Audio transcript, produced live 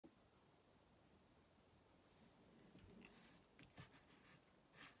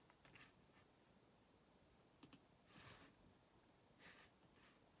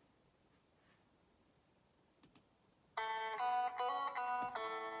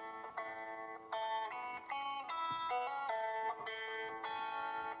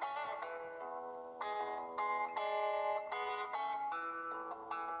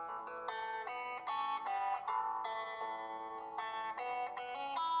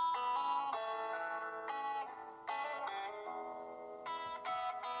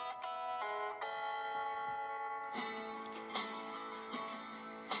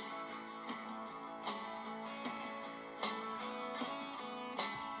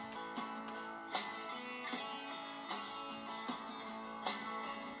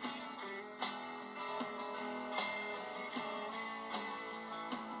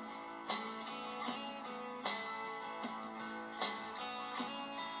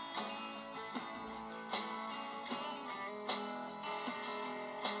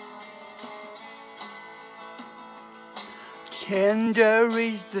Tender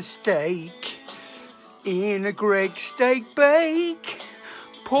is the steak in a Greg steak bake.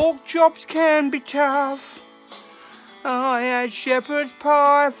 Pork chops can be tough. I had shepherd's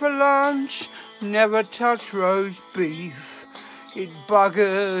pie for lunch. Never touch roast beef, it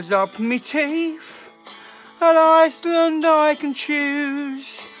buggers up me teeth. At Iceland I can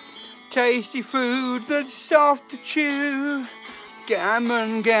choose tasty food that's soft to chew.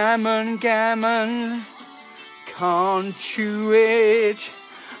 Gammon, gammon, gammon, can't chew it.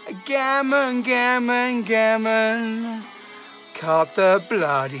 Gammon, gammon, gammon, cut the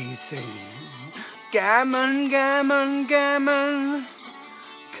bloody thing. Gammon, gammon, gammon,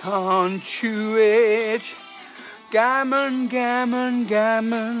 can't chew it. Gammon, gammon,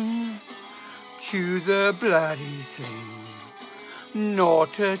 gammon, chew the bloody thing.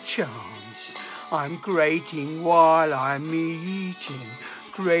 Not a chance, I'm grating while I'm eating.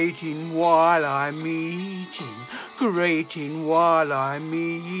 Grating while I'm eating. Grating while I'm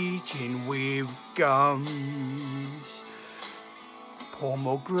eating with gums. Pour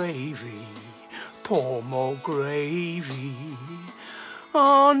more gravy, pour more gravy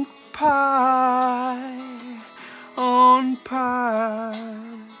on pie, on pie.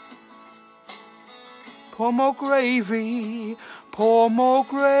 Pour more gravy, pour more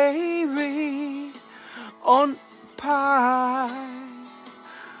gravy on pie,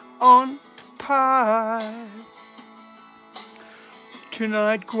 on pie.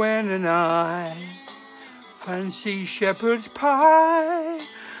 Tonight Gwen and I fancy shepherd's pie.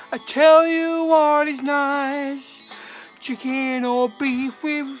 I tell you what is nice, chicken or beef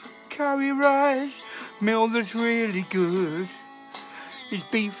with curry rice. Meal that's really good is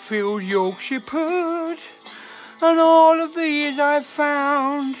beef-filled Yorkshire pud. And all of these I've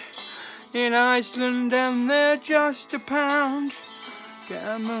found in Iceland, and they're just £1.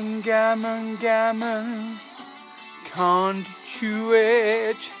 Gammon, gammon, gammon, can't chew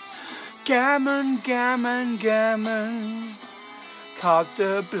it. Gammon, gammon, gammon, cut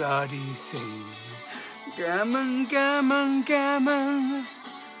the bloody thing. Gammon, gammon, gammon,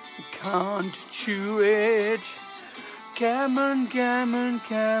 can't chew it. Gammon, gammon,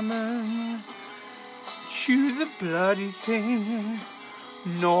 gammon, chew the bloody thing.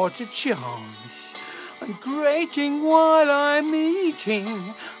 Not a chance, I'm grating while I'm eating.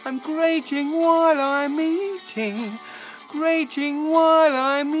 I'm grating while I'm eating. Grating while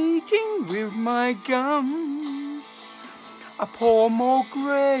I'm eating with my gums. I pour more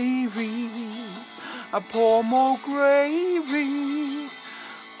gravy, I pour more gravy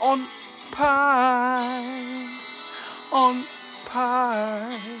on pie, on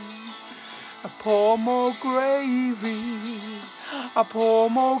pie. I pour more gravy, I pour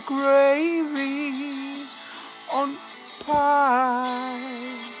more gravy on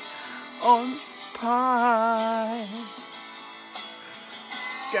pie, on pie.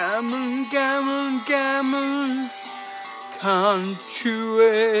 Gammon, gammon, gammon, can't chew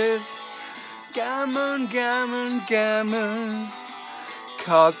it. Gammon, gammon, gammon,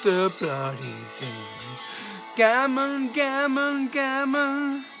 cut the bloody thing. Gammon, gammon,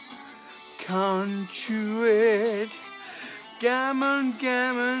 gammon, can't chew it. Gammon,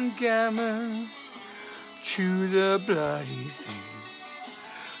 gammon, gammon, chew the bloody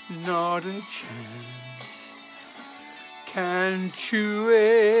thing. Not a chance, can't chew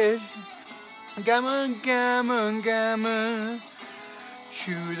it. Gammon, gammon, gammon,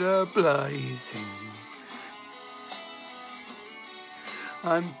 chew the bloody thing.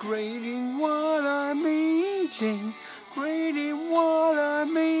 I'm grating while I'm eating, grating while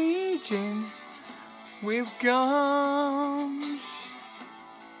I'm eating with gums.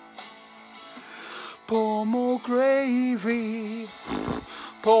 Pour more gravy,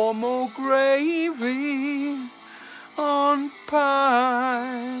 pour more gravy on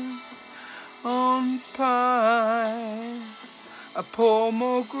pie, on pie. I pour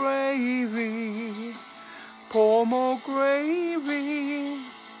more gravy, pour more gravy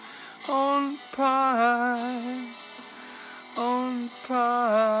on pie, on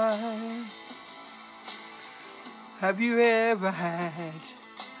pie. Have you ever had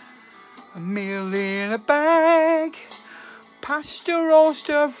a meal in a bag? Pasta or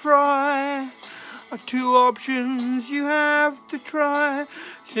stir fry are two options you have to try.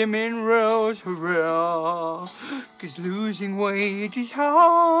 Cinnamon rolls, hurrah, 'cause losing weight is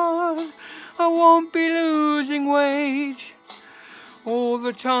hard. I won't be losing weight. All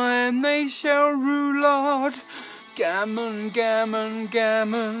the time they sell roulade. Gammon, gammon,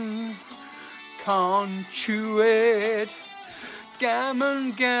 gammon, can't chew it.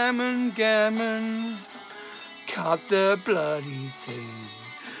 Gammon, gammon, gammon, cut the bloody thing.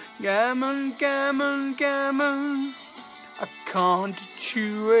 Gammon, gammon, gammon, I can't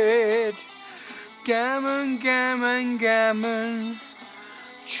chew it. Gammon, gammon, gammon,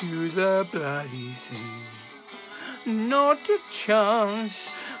 chew the bloody thing. Not a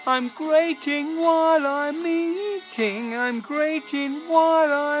chance. I'm grating while I'm eating. I'm grating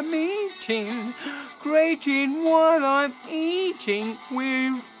while I'm eating. Grating while I'm eating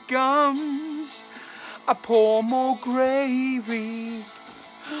with gums. I pour more gravy.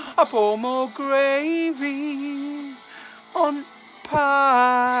 I pour more gravy on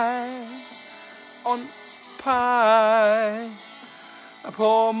pie. On pie. I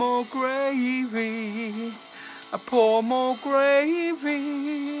pour more gravy. I pour more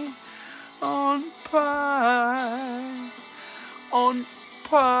gravy on pie. On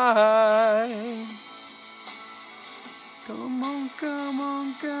pie. Come on, come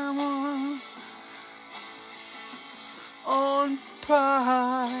on, come on. On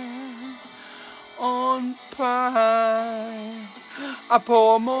pie. On pie. I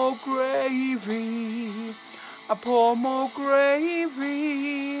pour more gravy. I pour more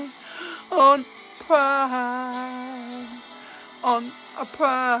gravy on pie. On a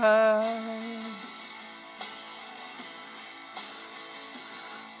pie.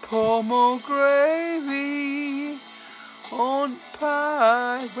 Pour more gravy on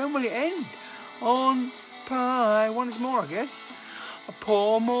pie. When will it end? On pie. Once more, I guess. I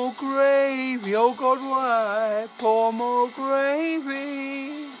pour more gravy. Oh God, why? Pour more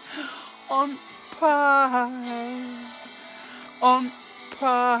gravy on pie. On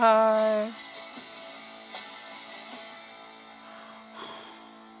pie.